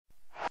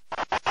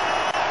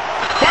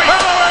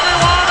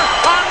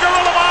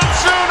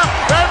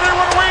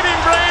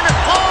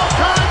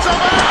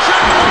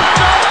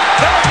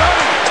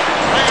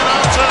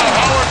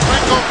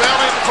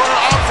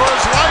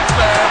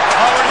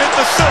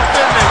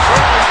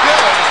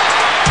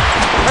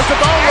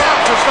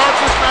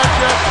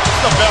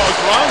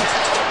one.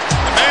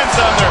 The man's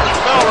down there.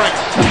 Bell ring.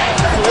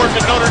 For work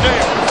at Notre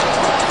Dame.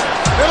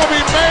 It'll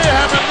be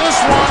mayhem in this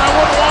one. I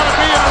wouldn't want to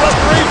be in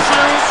referee's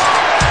shoes.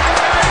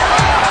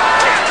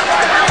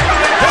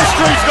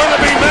 History's going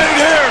to be made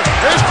here.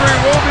 History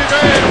will be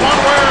made one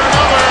way or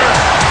another.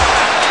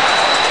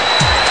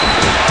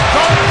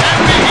 Don't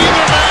envy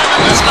either man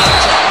in this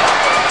matchup.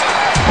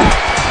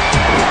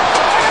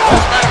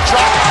 Both men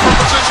jockeying for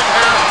position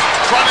here,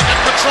 trying to get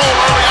control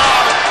early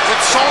on.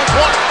 It's so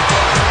important.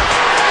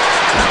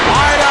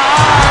 Eye to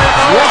eye,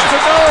 nose to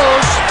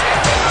nose.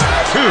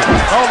 Two.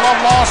 No love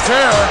lost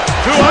here.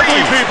 Two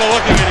ugly people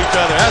looking at each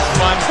other. That's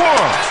fun. 4. 5.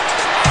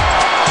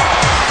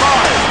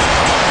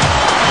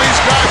 These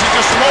guys are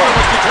just loaded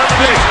with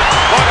determination.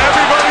 But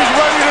everybody's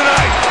ready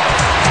tonight.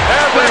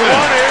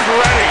 Everyone is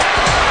ready.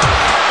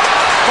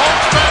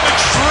 Both men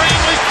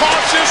extremely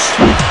cautious.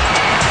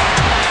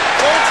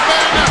 Both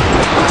men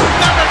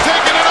never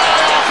taking an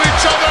eye off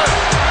each other.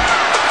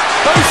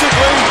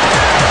 Basically,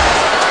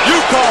 you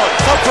call it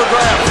up for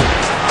grabs.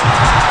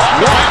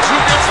 Who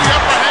gets the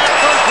upper hand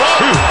first?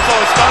 So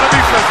it's got to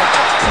be physical.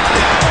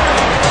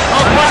 No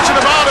question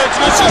about it.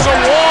 This is a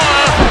war.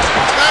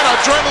 And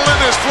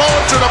adrenaline is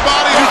flowing to the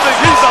body. You think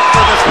he's up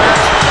for this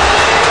match?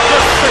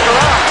 Just stick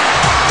around.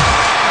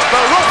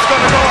 The roof's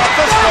going to go off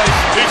this place.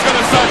 He's going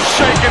to start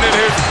shaking in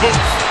his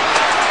boots.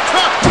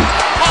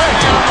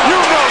 You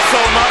know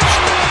so much.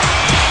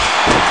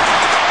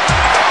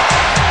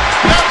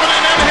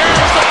 Happening in here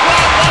is the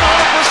crowd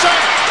 100%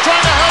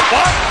 trying to help.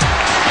 What?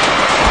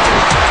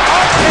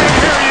 I can't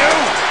hear you.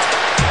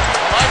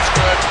 Well, that's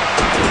good.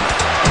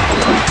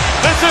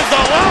 This is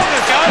the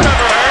loudest I've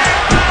ever heard.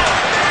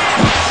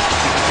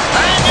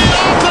 Hanging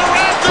off the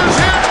rafters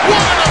here.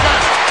 What an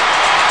event.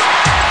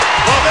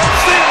 Well, they've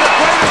seen the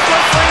greatest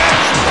wrestling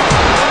action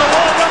in the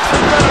World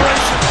Wrestling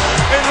Federation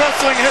in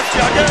wrestling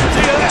history. I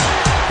guarantee you that.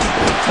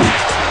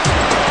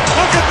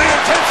 Look at the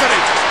intensity.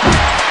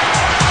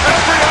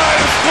 Every eye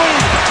is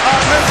glued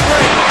on this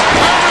ring.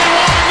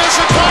 Everyone in this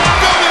entire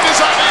building is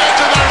on the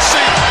edge of their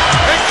seat,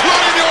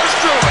 including yours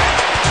truly.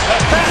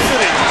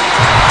 Intensity.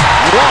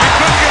 You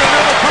couldn't get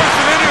another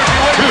person in here if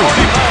you weighed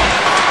 40 pounds.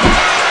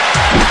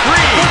 3.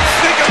 Couldn't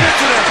sneak him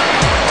into there.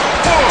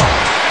 4.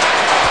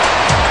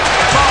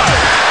 5.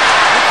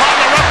 He found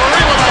the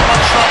referee without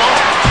much trouble.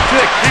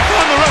 6. He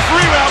found the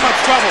referee without much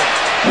trouble.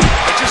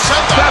 I just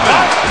said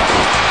that.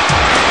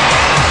 7.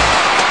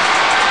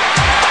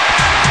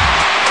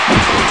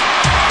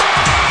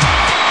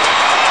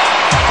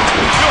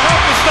 You'll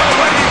have to start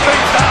writing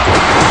things down.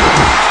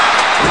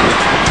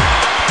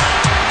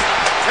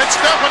 It's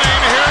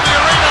deafening here in the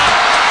arena.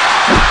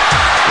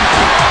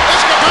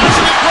 This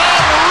capacity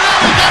crowd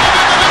really getting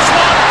into this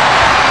one.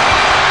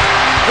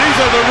 These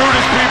are the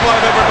rudest people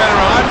I've ever been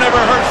around. I've never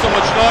heard so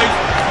much noise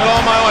in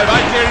all my life.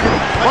 I can't even.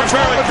 What's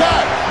wrong with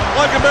that?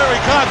 I can barely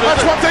concentrate.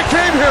 That's what they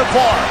came here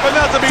for. But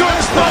not to be To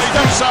this express noisy.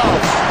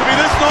 themselves. To be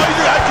this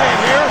noisy, I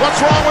can't hear. What's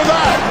wrong with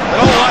that? I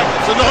don't like it.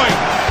 It's annoying.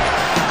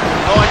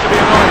 I don't like to be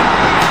annoyed.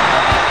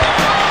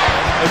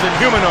 As in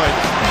humanoid.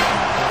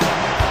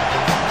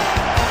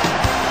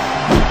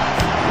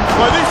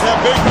 Boy, these have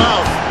big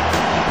mouths.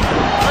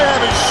 They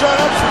haven't shut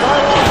up since I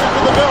walked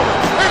into the building.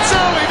 It's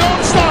early.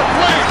 Don't start,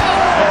 please.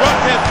 A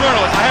broadcast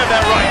journalist, I have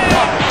that right.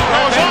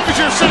 Now, as long as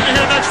you're sitting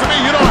here next to me,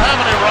 you don't have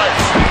any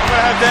rights. I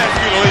have to ask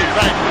you to leave.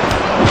 Thank you.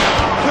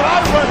 Could I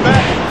run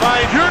back and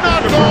find you? You're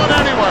not going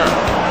anywhere.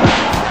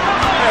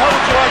 Hey, how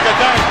would you like a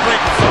diet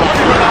drink or something? Let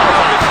me run out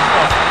of this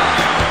stuff.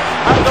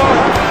 Hot dog?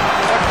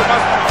 Like the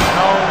mustard?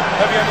 No.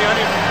 Heavy on the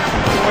onion?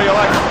 The way you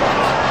like it.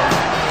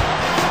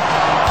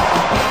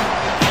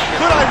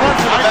 Could I run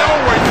to the back? I know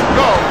where you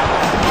go.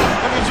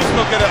 Let me just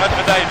go get a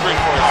diet drink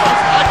for you.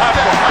 I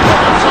got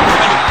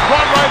something.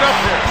 Run right up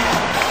here.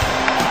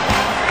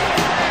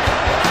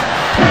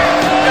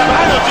 Yeah, but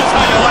I know just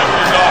how you like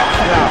your dog.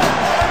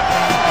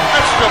 Yeah.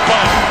 Extra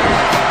fun.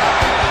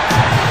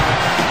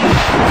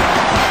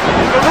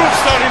 The roof's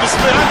starting to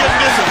spin. I'm getting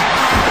dizzy.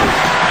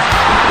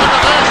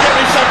 Get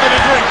me something to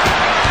drink.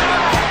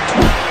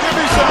 Give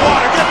me some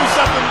water. Give me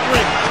something to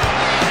drink.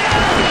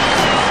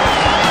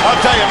 I'll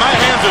tell you, my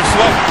hands are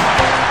sweating.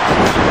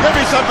 Give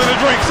me something to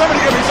drink.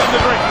 Somebody give me something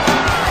to drink.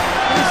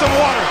 Give me some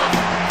water.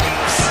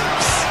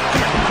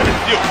 Come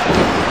here, you.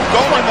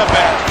 Go in the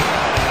back.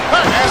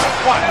 Hey, ask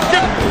what?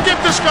 Get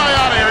this guy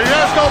out of here. He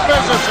has no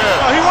business here.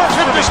 Oh, he works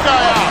Get for this me. guy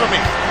He works out. for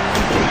me.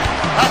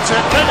 That's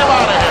it. Take him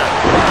out of here.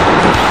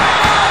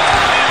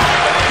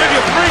 Give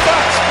you $3.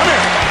 Come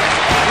here.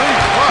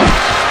 What?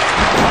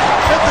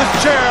 Get this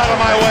chair out of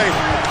my way.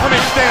 Let me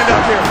stand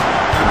up here.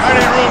 I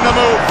need room to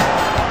move.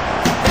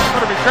 You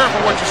better be careful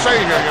what you say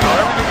here, you know.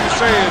 Everything you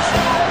say is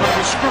going to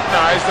be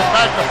scrutinized and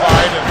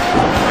magnified and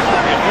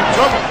you're in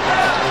trouble.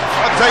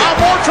 I'll tell you. I'm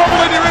more trouble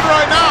than you're in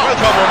right now. What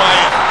trouble am I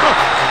in?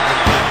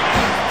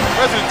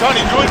 President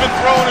Tony's really been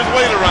throwing his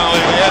weight around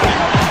lately, hasn't he?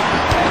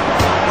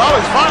 Well,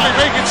 he's finally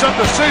making some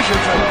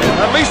decisions.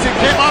 At least he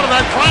came out of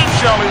that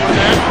clamshell he was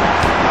in.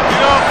 You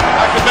know,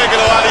 I could make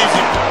it a lot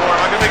easier for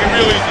him. I could make it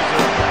real easy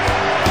for him.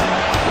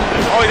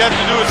 All he'd have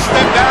to do is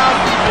step down,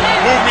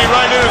 move me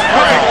right in his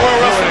perfect World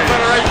Wrestling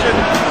Federation.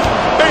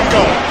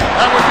 Bingo.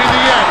 That would be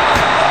the end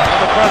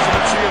of the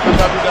presidency of the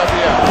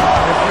WWF.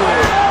 If you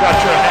got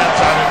your hands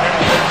on it,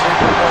 anything we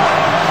could do.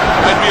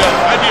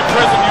 I'd be a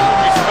president you could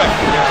respect.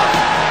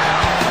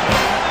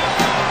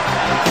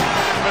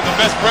 But the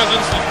best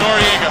president is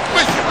Noriega.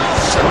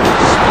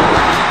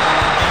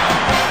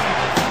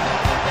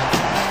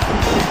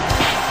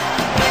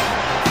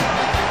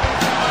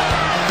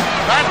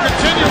 That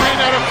continuing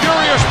at a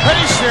furious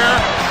pace here.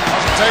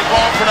 Doesn't take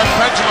long for that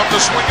pendulum to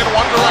swing in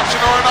one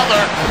direction or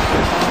another.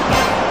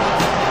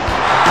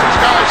 These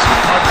guys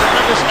are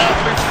tremendous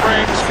athletes,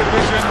 frames,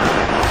 condition.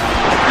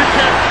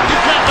 You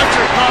can't let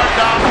your guard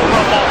down over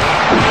a moment.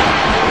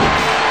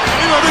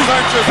 You know, these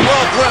aren't just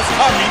well-dressed,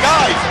 cocky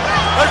guys.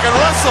 They can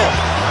wrestle.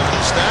 I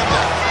understand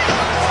that.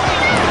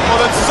 Well,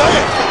 then say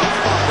it.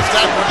 If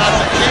that were not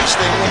the case,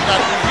 they would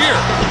not be here.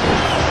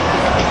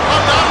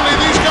 Undoubtedly,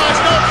 these guys,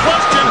 no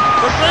question,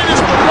 the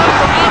greatest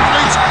professional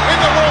athletes in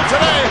the world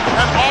today,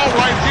 and all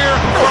right here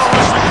in World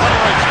Wrestling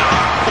Federation.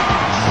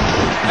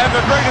 And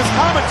the greatest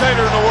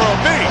commentator in the world,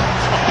 me.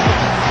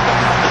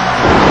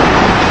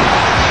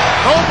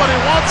 Nobody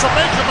wants to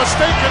make a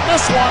mistake in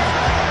this one,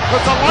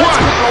 but the lights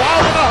could go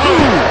out in a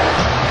hurry.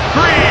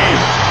 2, 3,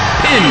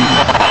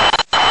 pin.